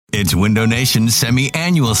It's Window Nation's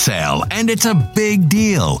semi-annual sale, and it's a big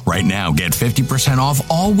deal. Right now, get 50% off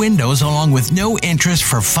all windows along with no interest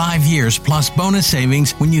for 5 years plus bonus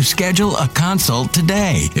savings when you schedule a consult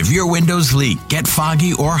today. If your windows leak, get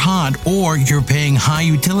foggy or hot, or you're paying high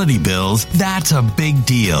utility bills, that's a big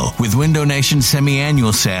deal. With Window Nation's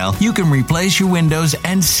semi-annual sale, you can replace your windows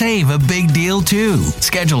and save a big deal too.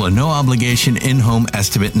 Schedule a no-obligation in-home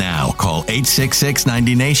estimate now. Call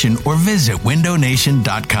 866-90NATION or visit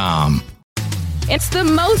windownation.com. It's the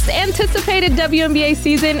most anticipated WNBA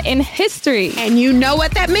season in history. And you know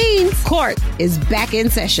what that means. Court is back in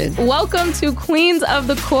session. Welcome to Queens of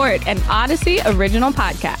the Court, an Odyssey original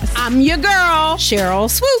podcast. I'm your girl, Cheryl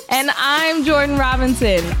Swoop. And I'm Jordan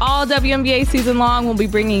Robinson. All WNBA season long, we'll be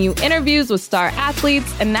bringing you interviews with star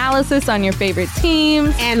athletes, analysis on your favorite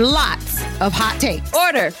teams, and lots of hot takes.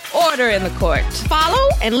 Order in the court. Follow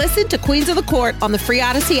and listen to Queens of the Court on the free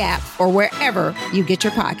Odyssey app or wherever you get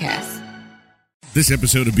your podcasts. This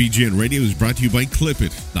episode of BGN Radio is brought to you by Clip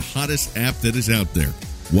It, the hottest app that is out there.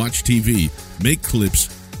 Watch TV, make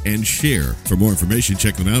clips, and share. For more information,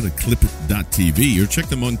 check them out at clipit.tv or check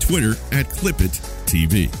them on Twitter at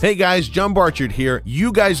clipittv. Hey guys, John Barchard here.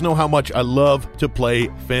 You guys know how much I love to play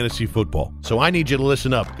fantasy football. So I need you to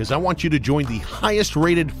listen up because I want you to join the highest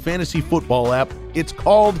rated fantasy football app. It's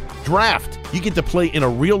called Draft. You get to play in a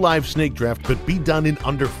real live snake draft, but be done in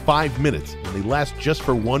under 5 minutes. And they last just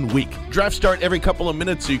for 1 week. Drafts start every couple of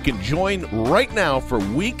minutes, so you can join right now for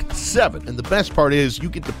week 7. And the best part is you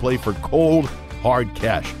get to play for cold, hard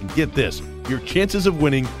cash. And get this, your chances of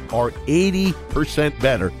winning are 80%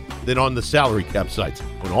 better than on the salary cap sites,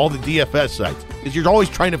 on all the DFS sites. Because you're always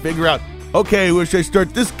trying to figure out, okay, where should I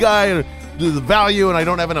start this guy and do the value, and I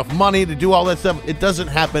don't have enough money to do all that stuff. It doesn't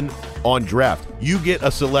happen on Draft. You get a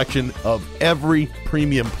selection of every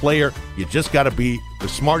premium player. You just got to be the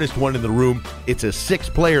smartest one in the room. It's a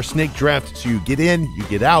 6-player snake draft, so you get in, you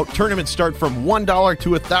get out. Tournaments start from $1 to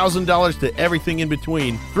 $1,000 to everything in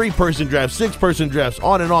between. 3-person drafts, 6-person drafts,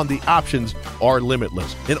 on and on. The options are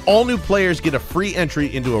limitless. And all new players get a free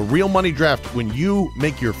entry into a real money draft when you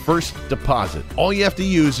make your first deposit. All you have to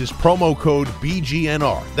use is promo code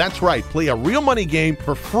BGNR. That's right, play a real money game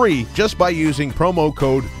for free just by using promo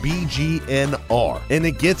code BGNR. And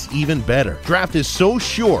it gets even better. Draft is so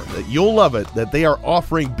sure that you'll love it that they are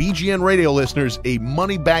offering BGN Radio listeners a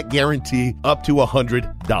money-back guarantee up to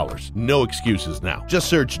 $100. No excuses now. Just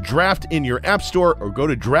search Draft in your app store or go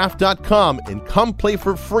to draft.com and come play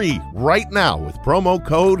for free right now with promo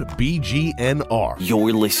code BGNR.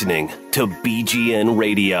 You're listening to BGN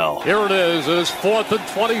Radio. Here it is. It is 4th and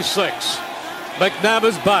 26. McNabb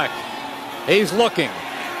is back. He's looking.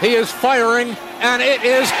 He is firing, and it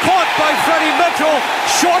is caught by Freddie Mitchell,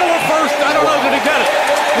 short of a first. I don't know, did he get it?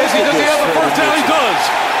 Does he have a first down? He does.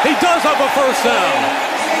 He does have a first down.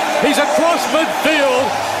 He's across midfield,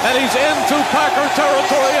 and he's into Packer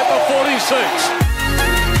territory at the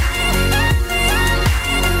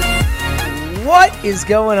 46. What is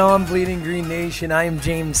going on, Bleeding Green Nation? I am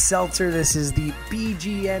James Seltzer. This is the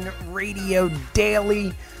BGN Radio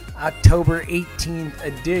Daily, October 18th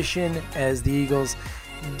edition, as the Eagles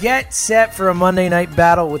get set for a Monday night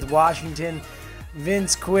battle with Washington.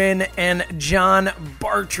 Vince Quinn and John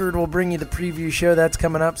Barchard will bring you the preview show. That's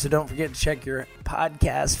coming up, so don't forget to check your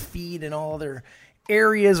podcast feed and all other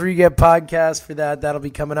areas where you get podcasts for that. That'll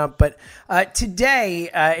be coming up. But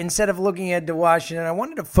today, instead of looking ahead to Washington, I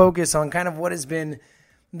wanted to focus on kind of what has been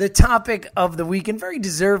the topic of the week, and very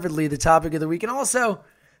deservedly the topic of the week, and also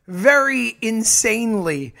very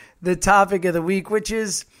insanely the topic of the week, which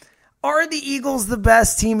is, are the Eagles the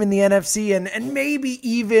best team in the NFC and maybe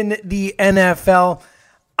even the NFL?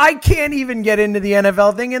 I can't even get into the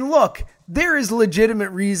NFL thing. And look, there is legitimate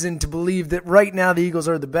reason to believe that right now the Eagles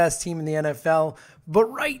are the best team in the NFL. But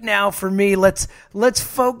right now, for me, let's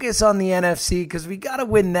focus on the NFC, because we got to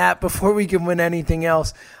win that before we can win anything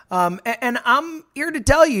else. And I'm here to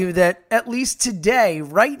tell you that at least today,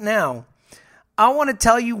 right now, I want to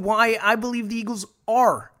tell you why I believe the Eagles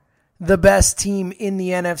are the best team in the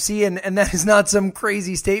NFC, and that is not some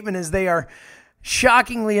crazy statement, as they are,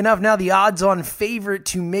 shockingly enough, now the odds-on favorite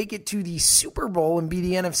to make it to the Super Bowl and be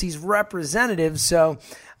the NFC's representative. So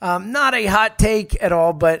not a hot take at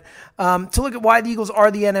all, but to look at why the Eagles are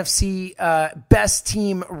the NFC best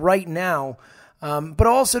team right now, but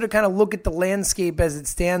also to kind of look at the landscape as it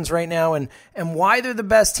stands right now and why they're the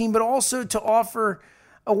best team, but also to offer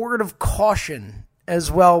a word of caution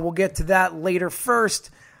as well. We'll get to that later. First,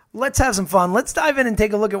 let's have some fun. Let's dive in and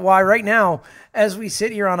take a look at why right now, as we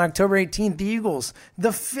sit here on October 18th, the Eagles,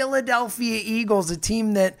 the Philadelphia Eagles, a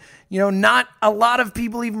team that, not a lot of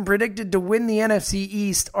people even predicted to win the NFC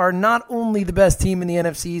East, are not only the best team in the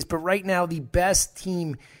NFC East, but right now the best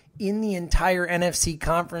team in the entire NFC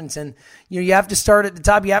conference. And, you have to start at the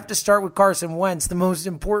top. You have to start with Carson Wentz, the most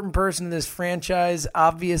important person in this franchise,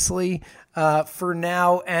 obviously, for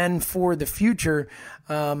now and for the future.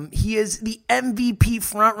 He is the MVP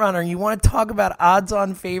frontrunner. You want to talk about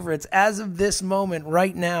odds-on favorites. As of this moment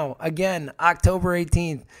right now, again, October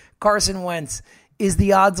 18th, Carson Wentz is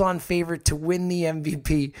the odds-on favorite to win the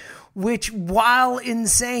MVP, which, while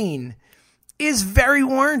insane, is very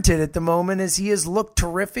warranted at the moment, as he has looked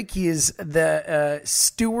terrific. He is the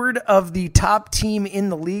steward of the top team in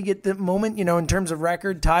the league at the moment, in terms of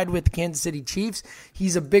record, tied with the Kansas City Chiefs.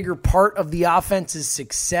 He's a bigger part of the offense's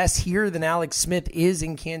success here than Alex Smith is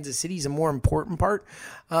in Kansas City. He's a more important part.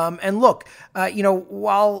 And look,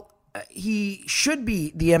 while he should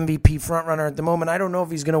be the MVP frontrunner at the moment, I don't know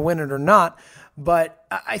if he's going to win it or not. But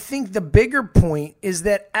I think the bigger point is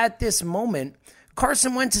that at this moment,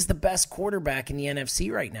 Carson Wentz is the best quarterback in the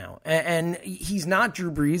NFC right now. And he's not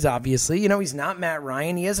Drew Brees, obviously. He's not Matt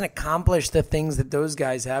Ryan. He hasn't accomplished the things that those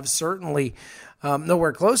guys have. Certainly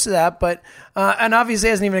nowhere close to that. But and obviously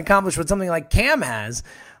hasn't even accomplished what something like Cam has.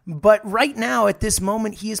 But right now, at this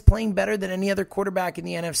moment, he is playing better than any other quarterback in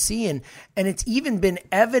the NFC. And it's even been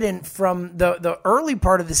evident from the early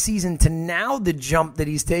part of the season to now, the jump that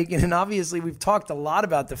he's taken. And obviously, we've talked a lot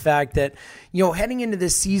about the fact that, heading into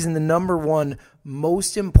this season, the number one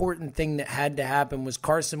most important thing that had to happen was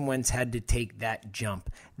Carson Wentz had to take that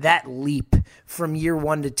jump, that leap from year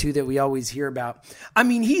 1 to 2 that we always hear about. I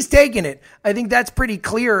mean, he's taken it. I think that's pretty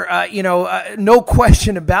clear, no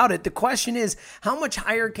question about it. The question is, how much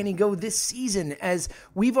higher can he go this season, as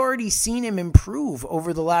we've already seen him improve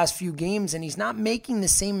over the last few games, and he's not making the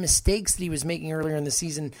same mistakes that he was making earlier in the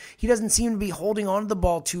season. He doesn't seem to be holding on to the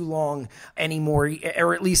ball too long anymore,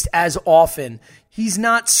 or at least as often. He's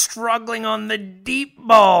not struggling on the deep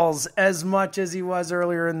balls as much as he was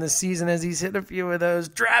earlier in the season, as he's hit a few of those.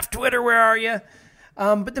 Draft Twitter, where are you?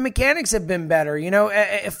 But the mechanics have been better,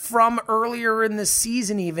 from earlier in the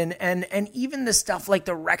season even, and even the stuff like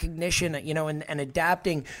the recognition, and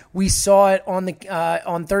adapting. We saw it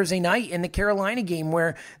on Thursday night in the Carolina game,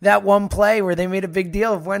 where that one play where they made a big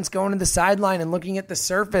deal of Wentz going to the sideline and looking at the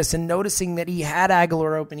surface and noticing that he had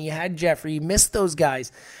Aguilar open, he had Jeffrey, he missed those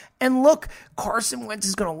guys. And look, Carson Wentz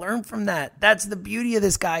is going to learn from that. That's the beauty of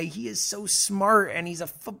this guy. He is so smart, and he's a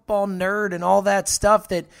football nerd and all that stuff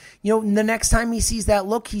that, the next time he sees that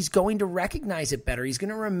look, he's going to recognize it better. He's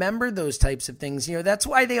going to remember those types of things. That's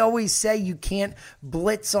why they always say you can't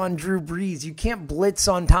blitz on Drew Brees. You can't blitz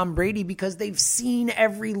on Tom Brady, because they've seen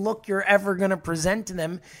every look you're ever going to present to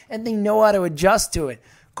them, and they know how to adjust to it.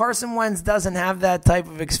 Carson Wentz doesn't have that type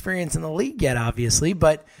of experience in the league yet, obviously,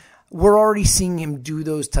 but we're already seeing him do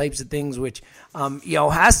those types of things, which,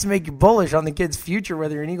 has to make you bullish on the kid's future,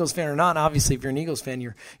 whether you're an Eagles fan or not. Obviously, if you're an Eagles fan,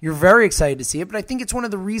 you're very excited to see it. But I think it's one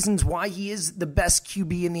of the reasons why he is the best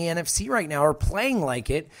QB in the NFC right now, or playing like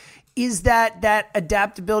it, is that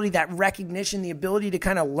adaptability, that recognition, the ability to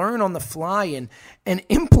kind of learn on the fly and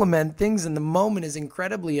implement things in the moment is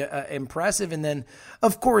incredibly impressive. And then,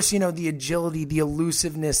 of course, the agility, the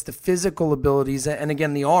elusiveness, the physical abilities, and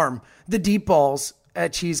again, the arm, the deep balls,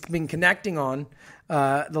 he's been connecting on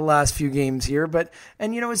the last few games here.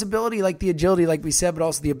 And his ability, like the agility, like we said, but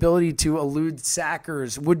also the ability to elude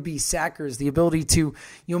sackers, would-be sackers, the ability to,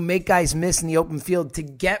 make guys miss in the open field, to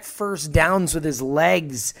get first downs with his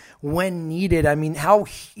legs when needed. I mean, how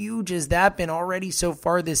huge has that been already so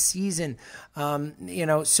far this season?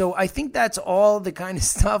 So I think that's all the kind of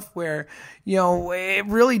stuff where, it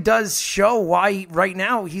really does show why right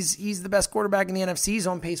now he's the best quarterback in the NFC. He's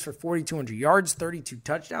on pace for 4,200 yards, 32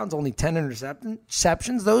 touchdowns, only 10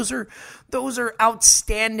 interceptions. Those are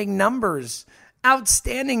outstanding numbers.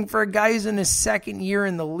 Outstanding for a guy who's in his second year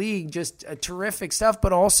in the league. Just terrific stuff,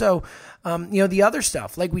 but also, the other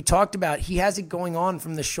stuff, like we talked about, he has it going on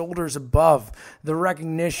from the shoulders above, the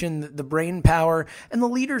recognition, the brain power, and the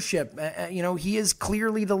leadership. He is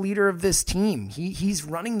clearly the leader of this team. He's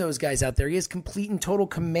running those guys out there. He has complete and total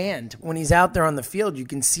command when he's out there on the field. You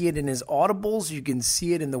can see it in his audibles. You can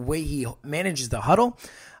see it in the way he manages the huddle.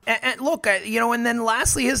 And look, and then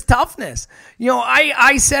lastly, his toughness.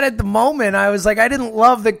 I said at the moment, I was like, I didn't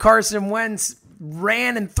love that Carson Wentz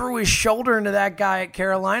ran and threw his shoulder into that guy at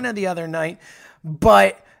Carolina the other night,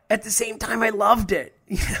 but at the same time, I loved it.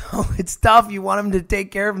 It's tough. You want him to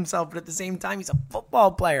take care of himself, but at the same time, he's a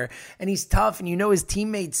football player, and he's tough, and his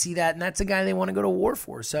teammates see that, and that's a guy they want to go to war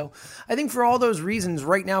for. So I think for all those reasons,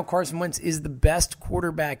 right now, Carson Wentz is the best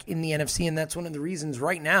quarterback in the NFC, and that's one of the reasons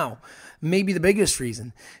right now, maybe the biggest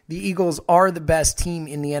reason, the Eagles are the best team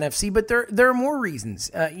in the NFC, but there are more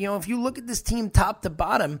reasons. If you look at this team top to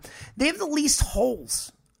bottom, they have the least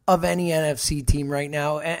holes of any NFC team right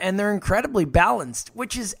now, and they're incredibly balanced,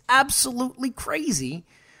 which is absolutely crazy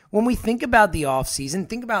when we think about the offseason,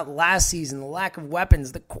 think about last season, the lack of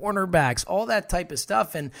weapons, the cornerbacks, all that type of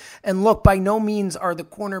stuff. And look, by no means are the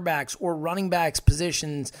cornerbacks or running backs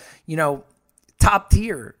positions, top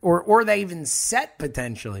tier, or they even set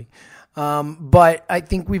potentially. But I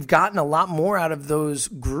think we've gotten a lot more out of those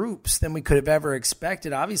groups than we could have ever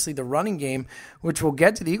expected. Obviously, the running game, which we'll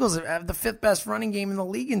get to, the Eagles have the 5th best running game in the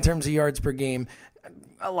league in terms of yards per game.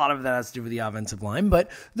 A lot of that has to do with the offensive line,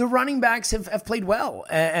 but the running backs have played well.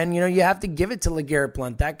 And you have to give it to LeGarrette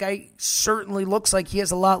Blount. That guy certainly looks like he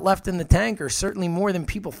has a lot left in the tank, or certainly more than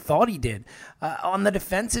people thought he did. On the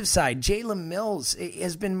defensive side, Jalen Mills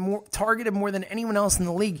has been targeted more than anyone else in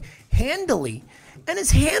the league handily, and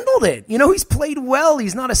has handled it. He's played well.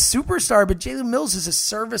 He's not a superstar, but Jalen Mills is a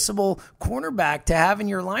serviceable cornerback to have in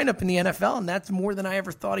your lineup in the NFL, and that's more than I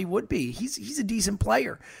ever thought he would be. He's a decent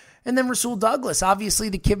player. And then Rasul Douglas, obviously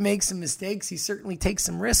the kid makes some mistakes. He certainly takes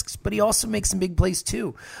some risks, but he also makes some big plays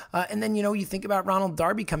too. And then, you think about Ronald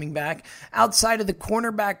Darby coming back. Outside of the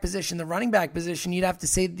cornerback position, the running back position, you'd have to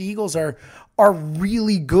say the Eagles are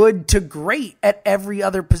really good to great at every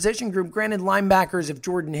other position group. Granted, linebackers, if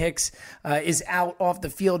Jordan Hicks is out off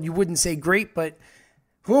the field, you wouldn't say great, but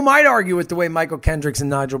who am I to argue with the way Michael Kendricks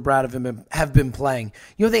and Nigel Brown have been playing?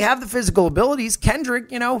 They have the physical abilities.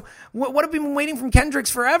 Kendrick, what have we been waiting from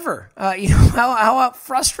Kendricks forever? How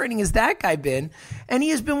frustrating has that guy been? And he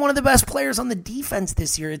has been one of the best players on the defense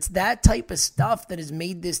this year. It's that type of stuff that has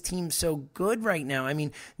made this team so good right now. I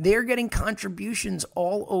mean, they're getting contributions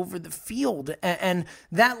all over the field. And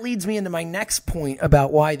that leads me into my next point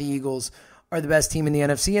about why the Eagles are the best team in the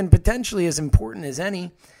NFC, and potentially as important as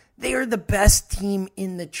any. They are the best team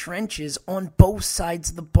in the trenches on both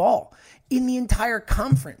sides of the ball in the entire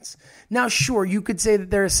conference. Now, sure, you could say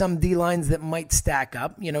that there are some D-lines that might stack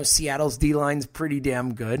up. Seattle's D-line's pretty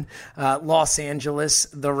damn good. Los Angeles,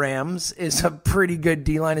 the Rams, is a pretty good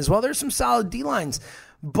D-line as well. There's some solid D-lines,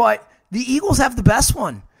 but the Eagles have the best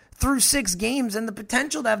one through 6 games and the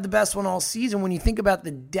potential to have the best one all season when you think about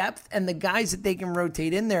the depth and the guys that they can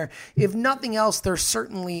rotate in there. If nothing else, they're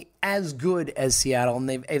certainly as good as Seattle, and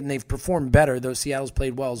they've performed better, though Seattle's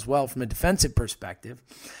played well as well from a defensive perspective.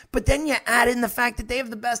 But then you add in the fact that they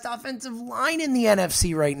have the best offensive line in the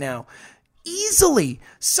NFC right now. Easily.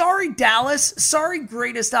 Sorry, Dallas. Sorry,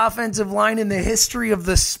 greatest offensive line in the history of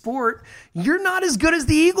the sport. You're not as good as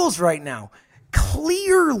the Eagles right now.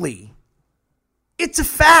 Clearly. It's a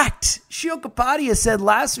fact. Sheil Kapadia said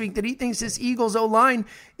last week that he thinks this Eagles O-line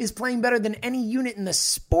is playing better than any unit in the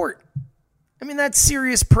sport. I mean, that's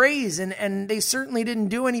serious praise, and they certainly didn't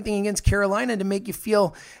do anything against Carolina to make you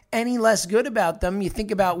feel any less good about them. You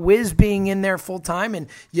think about Wiz being in there full time, and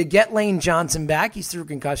you get Lane Johnson back. He's through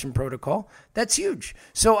concussion protocol. That's huge.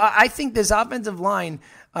 So I think this offensive line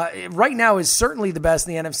right now is certainly the best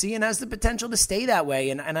in the NFC and has the potential to stay that way.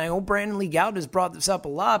 And I know Brandon Lee Gowton has brought this up a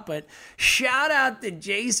lot, but shout out to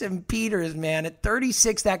Jason Peters, man. At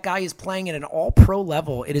 36, that guy is playing at an all-pro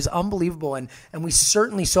level. It is unbelievable, and we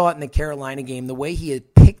certainly saw it in the Carolina game, the way he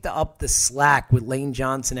had picked up the slack with Lane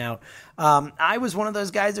Johnson out. I was one of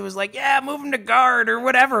those guys that was like, yeah, move him to guard or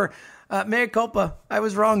whatever. Mea culpa. I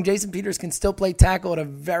was wrong. Jason Peters can still play tackle at a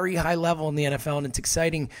very high level in the NFL, and it's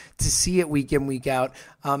exciting to see it week in, week out,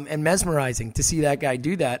 and mesmerizing to see that guy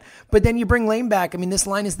do that. But then you bring Lane back. I mean, this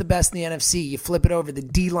line is the best in the NFC. You flip it over, the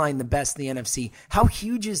D-line, the best in the NFC. How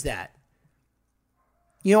huge is that?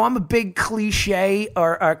 I'm a big cliche,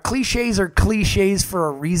 or cliches are cliches for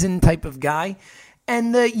a reason type of guy.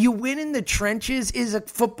 And the you win in the trenches is a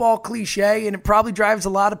football cliche, and it probably drives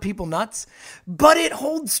a lot of people nuts, but it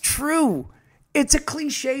holds true. It's a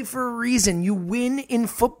cliche for a reason. You win in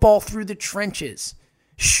football through the trenches.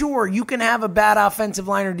 Sure, you can have a bad offensive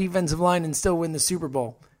line or defensive line and still win the Super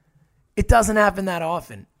Bowl. It doesn't happen that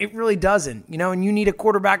often. It really doesn't. And you need a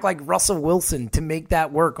quarterback like Russell Wilson to make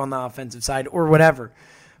that work on the offensive side or whatever.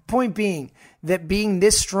 Point being that being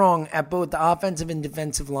this strong at both the offensive and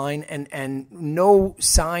defensive line and no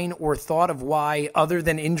sign or thought of why, other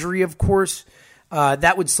than injury, of course,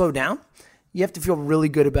 that would slow down. You have to feel really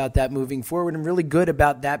good about that moving forward, and really good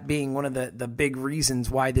about that being one of the big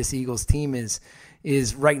reasons why this Eagles team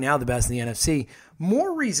is right now the best in the NFC.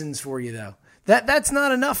 More reasons for you, though. That's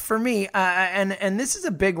not enough for me. And this is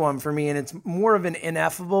a big one for me, and it's more of an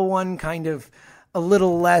ineffable one, kind of a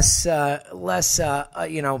little less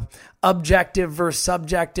objective versus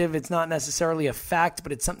subjective. It's not necessarily a fact,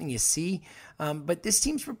 but it's something you see. But this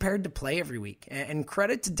team's prepared to play every week. And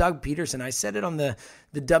credit to Doug Peterson. I said it on the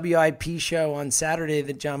WIP show on Saturday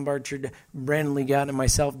that John Barchard, Brandon Legatt, and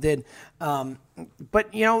myself did. But,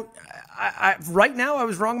 right now I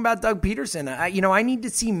was wrong about Doug Peterson. I need to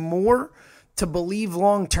see more to believe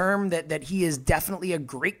long-term that he is definitely a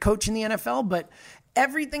great coach in the NFL. But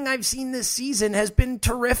everything I've seen this season has been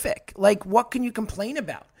terrific. Like, what can you complain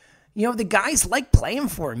about? The guys like playing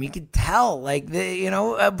for him. You can tell,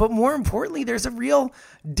 but more importantly, there's a real,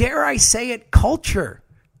 dare I say it, culture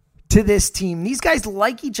to this team. These guys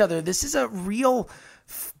like each other. This is a real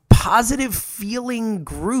positive feeling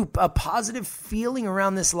group, a positive feeling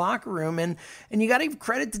around this locker room. And you got to give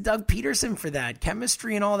credit to Doug Peterson for that,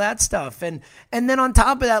 chemistry and all that stuff. And then on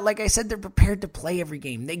top of that, like I said, they're prepared to play every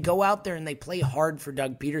game. They go out there and they play hard for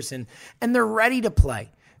Doug Peterson, and they're ready to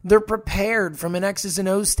play. They're prepared from an X's and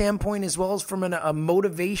O's standpoint as well as from a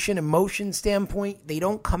motivation, emotion standpoint. They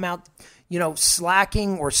don't come out,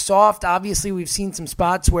 slacking or soft. Obviously, we've seen some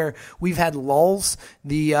spots where we've had lulls.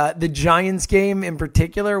 The Giants game in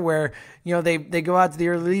particular, where they go out to the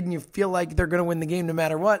early lead and you feel like they're going to win the game no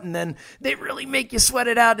matter what, and then they really make you sweat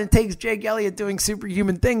it out. And it takes Jake Elliott doing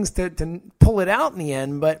superhuman things to pull it out in the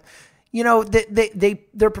end. But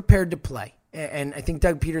they're prepared to play. And I think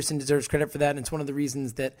Doug Peterson deserves credit for that. And it's one of the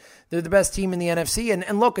reasons that they're the best team in the NFC.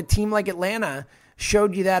 And look, a team like Atlanta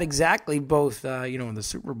showed you that exactly, both, in the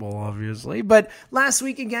Super Bowl, obviously. But last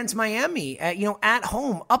week against Miami, at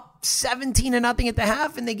home, up 17-0 at the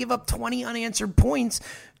half, and they give up 20 unanswered points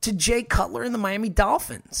to Jay Cutler and the Miami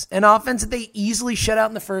Dolphins. An offense that they easily shut out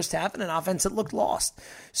in the first half, and an offense that looked lost.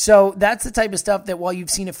 So that's the type of stuff that, while you've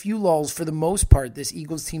seen a few lulls, for the most part, this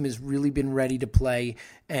Eagles team has really been ready to play,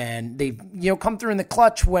 and they've come through in the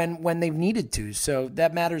clutch when they've needed to. So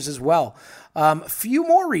that matters as well. A few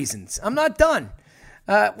more reasons. I'm not done.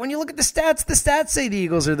 When you look at the stats say the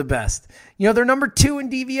Eagles are the best. They're number 2 in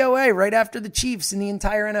DVOA, right after the Chiefs in the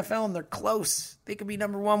entire NFL, and they're close. They could be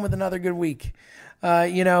number 1 with another good week.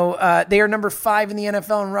 They are number 5 in the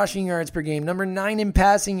NFL in rushing yards per game, number 9 in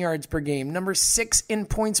passing yards per game, number 6 in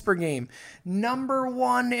points per game, number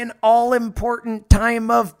 1 in all-important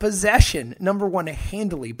time of possession, number 1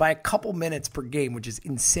 handily by a couple minutes per game, which is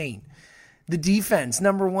insane. The defense,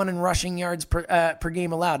 number 1 in rushing yards per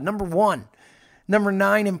game allowed, number 1. Number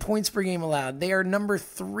 9 in points per game allowed. They are number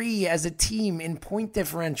 3 as a team in point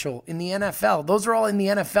differential in the NFL. Those are all in the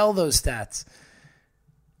NFL, those stats.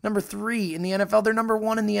 Number 3 in the NFL. They're number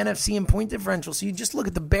 1 in the NFC in point differential. So you just look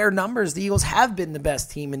at the bare numbers. The Eagles have been the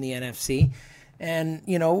best team in the NFC. And,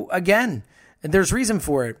 again, there's reason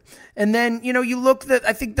for it. And then, you look that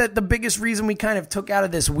I think that the biggest reason we kind of took out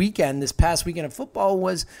of this past weekend of football,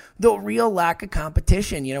 was the real lack of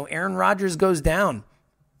competition. Aaron Rodgers goes down.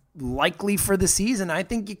 Likely for the season. I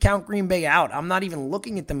think you count Green Bay out. I'm not even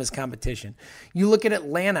looking at them as competition. You look at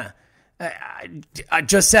Atlanta. I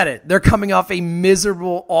just said it. They're coming off a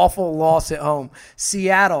miserable, awful loss at home.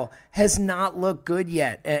 Seattle has not looked good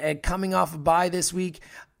yet. Coming off a bye this week,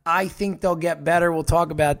 I think they'll get better. We'll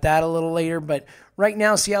talk about that a little later. But right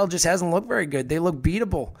now, Seattle just hasn't looked very good. They look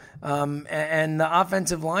beatable. And the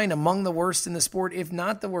offensive line, among the worst in the sport, if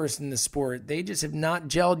not the worst in the sport. They just have not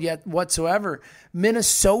gelled yet whatsoever.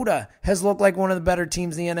 Minnesota has looked like one of the better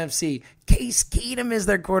teams in the NFC. Case Keenum is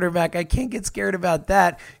their quarterback. I can't get scared about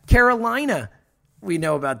that. Carolina, we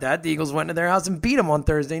know about that. The Eagles went to their house and beat them on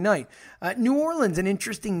Thursday night. New Orleans, an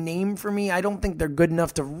interesting name for me. I don't think they're good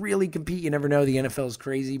enough to really compete. You never know. The NFL is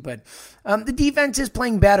crazy, but the defense is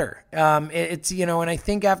playing better. It's, and I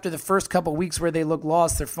think after the first couple weeks where they look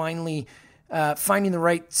lost, they're finally finding the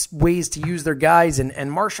right ways to use their guys. And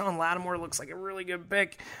Marshawn Lattimore looks like a really good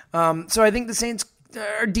pick. So I think the Saints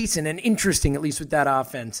are decent and interesting, at least with that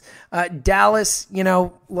offense. Dallas,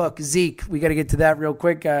 look, Zeke, we got to get to that real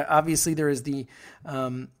quick. Obviously, there is the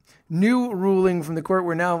new ruling from the court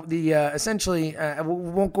where now the essentially, we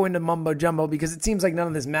won't go into mumbo jumbo because it seems like none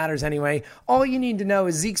of this matters anyway. All you need to know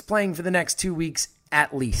is Zeke's playing for the next 2 weeks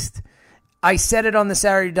at least. I said it on the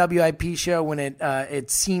Saturday WIP show when it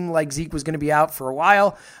seemed like Zeke was going to be out for a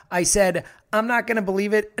while. I said, I'm not going to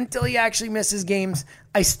believe it until he actually misses games.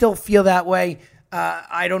 I still feel that way.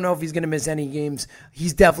 I don't know if he's going to miss any games.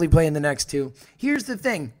 He's definitely playing the next 2. Here's the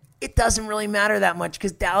thing. It doesn't really matter that much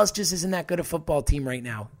because Dallas just isn't that good a football team right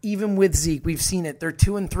now. Even with Zeke, we've seen it. They're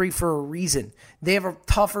 2-3 for a reason. They have a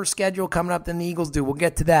tougher schedule coming up than the Eagles do. We'll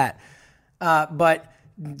get to that. But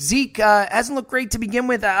Zeke hasn't looked great to begin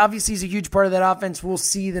with. Obviously, he's a huge part of that offense. We'll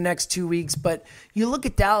see the next 2 weeks. But you look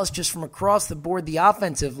at Dallas just from across the board, the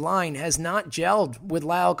offensive line has not gelled with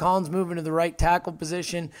Lyle Collins moving to the right tackle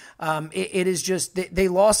position. It is just they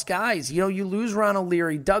lost guys. You lose Ronald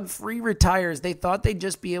Leary. Doug Free retires. They thought they'd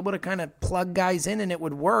just be able to kind of plug guys in and it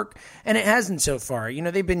would work. And it hasn't so far.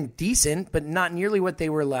 They've been decent, but not nearly what they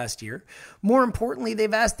were last year. More importantly,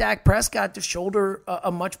 they've asked Dak Prescott to shoulder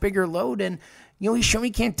a much bigger load. And he's shown he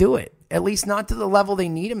can't do it, at least not to the level they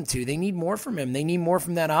need him to. They need more from him. They need more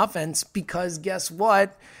from that offense because guess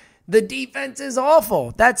what? The defense is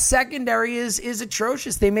awful. That secondary is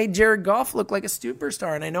atrocious. They made Jared Goff look like a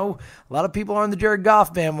superstar, and I know a lot of people are on the Jared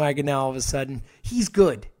Goff bandwagon now all of a sudden. He's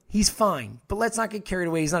good. He's fine, but let's not get carried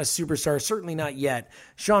away. He's not a superstar, certainly not yet.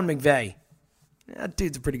 Sean McVay. That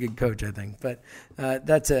dude's a pretty good coach, I think, but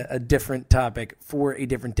that's a different topic for a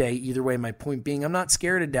different day. Either way, my point being, I'm not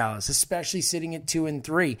scared of Dallas, especially sitting at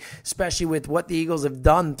 2-3, especially with what the Eagles have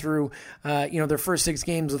done through, their first 6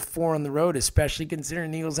 games with 4 on the road, especially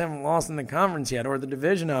considering the Eagles haven't lost in the conference yet or the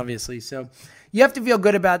division, obviously. So you have to feel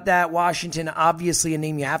good about that. Washington, obviously a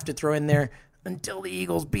name you have to throw in there until the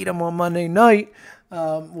Eagles beat them on Monday night.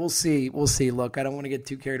 We'll see. Look, I don't want to get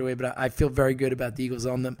too carried away, but I feel very good about the Eagles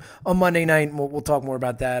on Monday night. And we'll talk more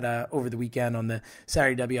about that over the weekend on the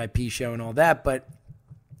Saturday WIP show and all that. But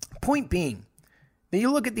point being, that you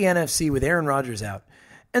look at the NFC with Aaron Rodgers out,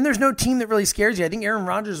 and there's no team that really scares you. I think Aaron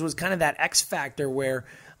Rodgers was kind of that X factor where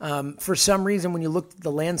for some reason when you looked at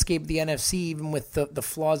the landscape of the NFC, even with the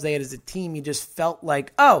flaws they had as a team, you just felt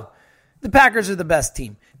like, the Packers are the best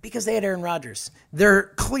team because they had Aaron Rodgers.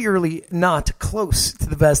 They're clearly not close to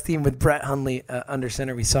the best team with Brett Hundley under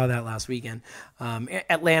center. We saw that last weekend.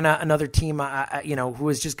 Atlanta, another team, who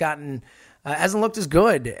has just gotten hasn't looked as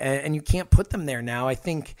good, and you can't put them there now. I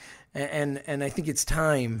think, and I think it's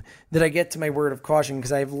time that I get to my word of caution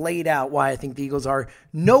because I have laid out why I think the Eagles are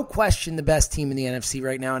no question the best team in the NFC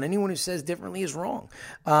right now, and anyone who says differently is wrong.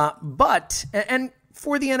 But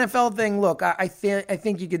for the NFL thing, look, I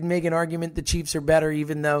think you could make an argument the Chiefs are better,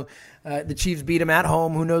 even though the Chiefs beat them at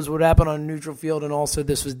home. Who knows what happened on a neutral field? And also,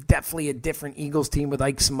 this was definitely a different Eagles team with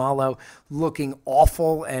Ike Samalo looking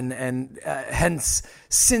awful, and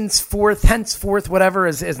henceforth, whatever,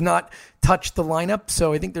 has not touched the lineup.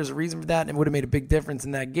 So I think there's a reason for that, and it would have made a big difference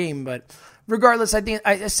in that game. But regardless,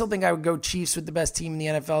 I still think I would go Chiefs with the best team in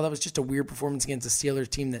the NFL. That was just a weird performance against a Steelers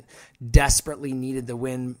team that desperately needed the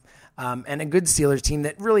win. And a good Steelers team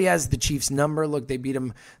that really has the Chiefs' number. Look, they beat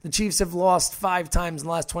them. The Chiefs have lost 5 times in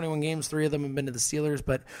the last 21 games. 3 of them have been to the Steelers.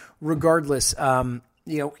 But regardless,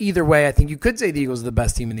 either way, I think you could say the Eagles are the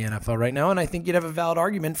best team in the NFL right now. And I think you'd have a valid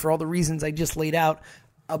argument for all the reasons I just laid out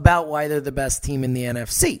about why they're the best team in the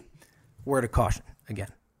NFC. Word of caution, again,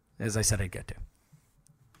 as I said I'd get to.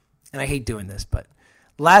 And I hate doing this, but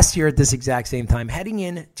last year at this exact same time, heading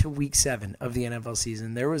into Week 7 of the NFL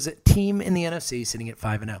season, there was a team in the NFC sitting at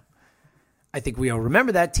 5-0. I think we all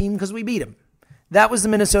remember that team because we beat them. That was the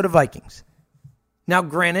Minnesota Vikings. Now,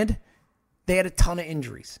 granted, they had a ton of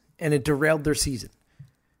injuries, and it derailed their season.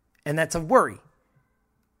 And that's a worry.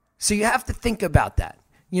 So you have to think about that.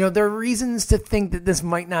 There are reasons to think that this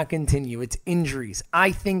might not continue. It's injuries.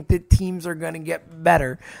 I think that teams are going to get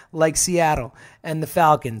better, like Seattle and the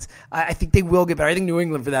Falcons. I think they will get better. I think New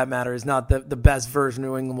England, for that matter, is not the best version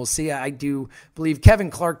of New England. We'll see. I do believe Kevin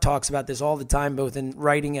Clark talks about this all the time, both in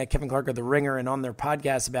writing at Kevin Clark of The Ringer and on their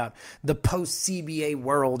podcast about the post-CBA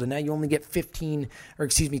world. And now you only get 20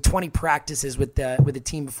 practices with the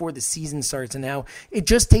team before the season starts. And now it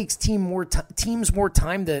just takes teams more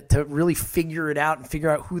time to really figure it out and figure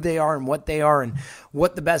out who they are and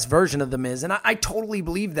what the best version of them is. And I totally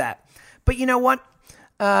believe that. But you know what?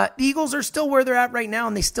 The Eagles are still where they're at right now,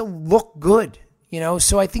 and they still look good.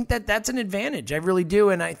 So I think that's an advantage. I really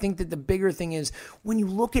do. And I think that the bigger thing is when you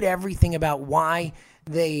look at everything about why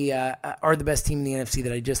they are the best team in the NFC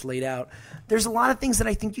that I just laid out, there's a lot of things that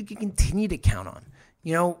I think you can continue to count on.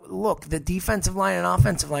 Look, the defensive line and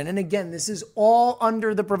offensive line, and again, this is all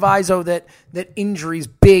under the proviso that injuries,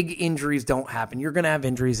 big injuries, don't happen. You're going to have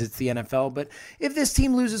injuries. It's the NFL. But if this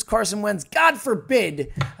team loses Carson Wentz, God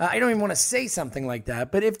forbid, I don't even want to say something like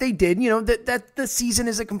that, but if they did, that the season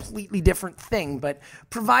is a completely different thing. But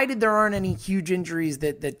provided there aren't any huge injuries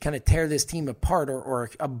that kind of tear this team apart or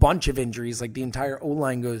a bunch of injuries, like the entire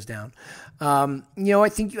O-line goes down, I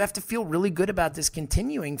think you have to feel really good about this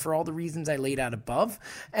continuing for all the reasons I laid out above.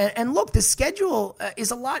 And look, the schedule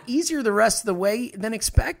is a lot easier the rest of the way than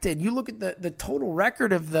expected. You look at the total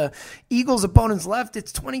record of the Eagles' opponents left,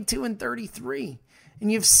 it's 22-33.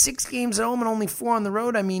 and you have 6 games at home and only 4 on the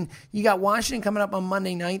road. I mean, you got Washington coming up on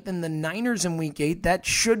Monday night, then the Niners in Week 8. That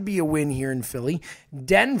should be a win here in Philly.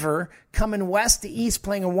 Denver coming west to east,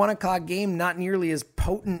 playing a 1 o'clock game, not nearly as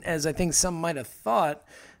potent as I think some might have thought.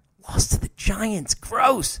 Lost to the Giants.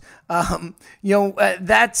 Gross.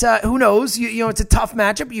 That's who knows? It's a tough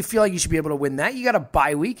matchup. You feel like you should be able to win that. You got a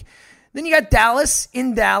bye week. Then you got Dallas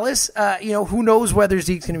in Dallas. Who knows whether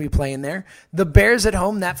Zeke's going to be playing there. The Bears at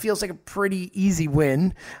home, that feels like a pretty easy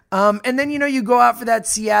win. And then, you go out for that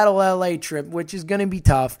Seattle-LA trip, which is going to be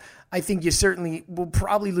tough. I think you certainly will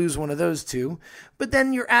probably lose one of those two. But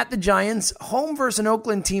then you're at the Giants, home versus an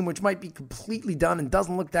Oakland team, which might be completely done and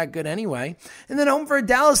doesn't look that good anyway. And then home for a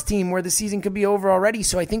Dallas team where the season could be over already.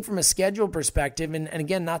 So I think from a schedule perspective, and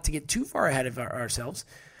again, not to get too far ahead of ourselves,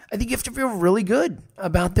 I think you have to feel really good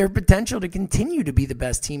about their potential to continue to be the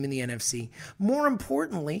best team in the NFC. More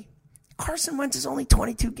importantly, Carson Wentz is only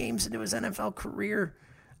 22 games into his NFL career.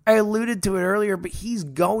 I alluded to it earlier, but he's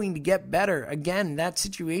going to get better. Again, that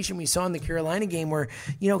situation we saw in the Carolina game where,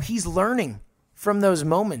 he's learning from those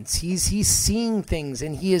moments. He's seeing things,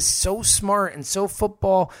 and he is so smart and so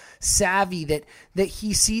football savvy that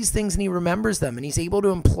he sees things and he remembers them and he's able to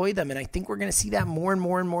employ them. And I think we're going to see that more and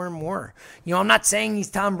more and more and more. I'm not saying he's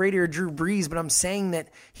Tom Brady or Drew Brees, but I'm saying that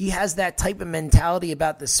he has that type of mentality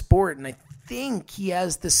about the sport. And I think he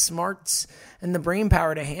has the smarts and the brain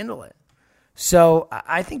power to handle it. So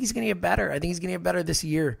I think he's going to get better. I think he's going to get better this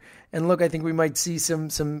year. And look, I think we might see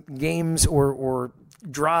some games or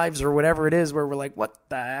drives or whatever it is where we're like, what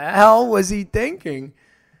the hell was he thinking?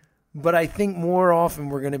 But I think more often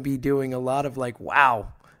we're going to be doing a lot of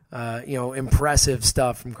impressive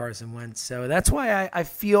stuff from Carson Wentz. So that's why I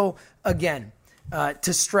feel, again,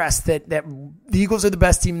 to stress that the Eagles are the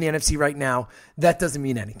best team in the NFC right now. That doesn't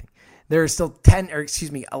mean anything. There are still 10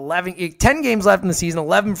 games left in the season,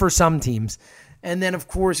 11 for some teams. And then, of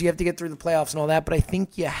course, you have to get through the playoffs and all that. But I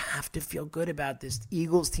think you have to feel good about this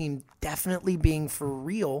Eagles team definitely being for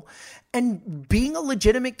real and being a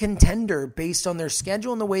legitimate contender based on their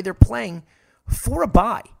schedule and the way they're playing for a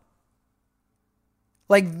bye.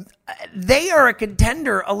 Like, they are a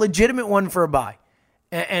contender, a legitimate one for a bye.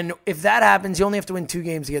 And if that happens, you only have to win 2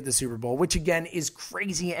 games to get the Super Bowl, which, again, is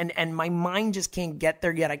crazy. And my mind just can't get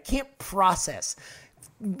there yet. I can't process.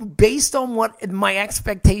 Based on what my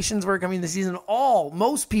expectations were coming this season,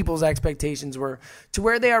 most people's expectations were to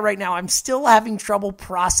where they are right now, I'm still having trouble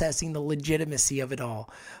processing the legitimacy of it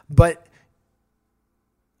all. But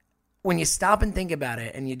when you stop and think about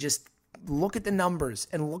it and you just look at the numbers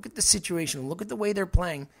and look at the situation, look at the way they're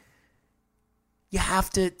playing, you have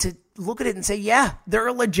to look at it and say, yeah, they're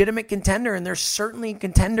a legitimate contender, and they're certainly a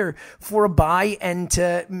contender for a bye and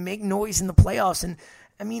to make noise in the playoffs. And,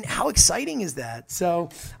 I mean, how exciting is that? So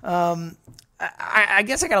I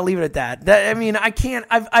guess I got to leave it at that. I can't –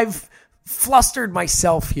 I've flustered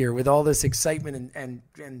myself here with all this excitement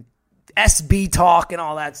and SB talk and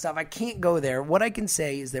all that stuff. I can't go there. What I can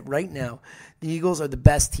say is that right now the Eagles are the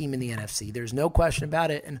best team in the NFC. There's no question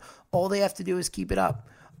about it, and all they have to do is keep it up.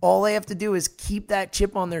 All they have to do is keep that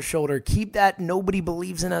chip on their shoulder, keep that nobody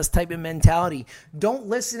believes in us type of mentality. Don't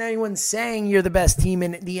listen to anyone saying you're the best team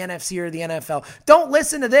in the NFC or the NFL. Don't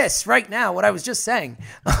listen to this right now, what I was just saying.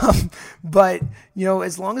 But,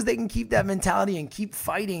 as long as they can keep that mentality and keep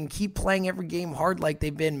fighting, keep playing every game hard like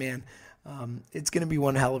they've been, man, it's going to be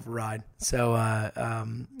one hell of a ride. So,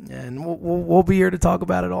 and we'll be here to talk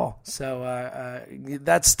about it all. So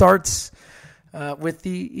that starts with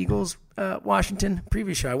the Eagles Washington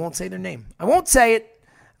preview show. I won't say their name. I won't say it.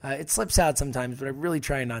 It slips out sometimes, but I really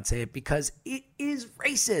try and not say it because it is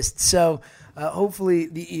racist. So hopefully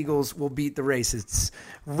the Eagles will beat the racists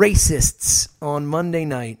on Monday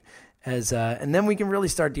night. And then we can really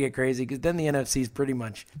start to get crazy because then the NFC is pretty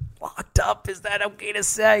much locked up. Is that okay to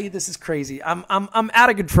say? This is crazy. I'm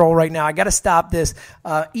out of control right now. I got to stop this.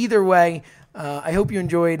 Either way, I hope you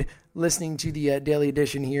enjoyed listening to the Daily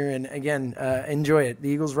Edition here. And again, enjoy it. The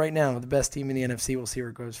Eagles right now, the best team in the NFC. We'll see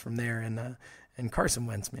where it goes from there. And Carson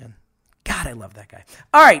Wentz, man. God, I love that guy.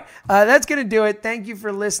 All right, that's going to do it. Thank you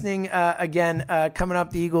for listening. Again, coming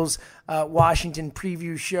up, the Eagles Washington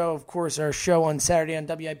preview show. Of course, our show on Saturday on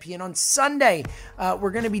WIP. And on Sunday,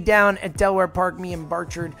 we're going to be down at Delaware Park, me and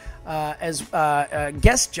Barchard, as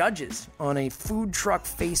guest judges on a food truck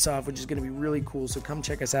face-off, which is going to be really cool. So come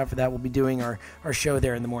check us out for that. We'll be doing our show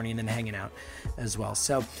there in the morning and then hanging out as well.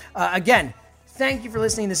 So, again, thank you for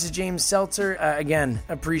listening. This is James Seltzer. Again,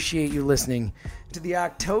 appreciate you listening to the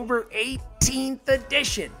October 18th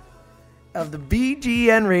edition of the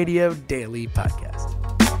BGN Radio Daily Podcast.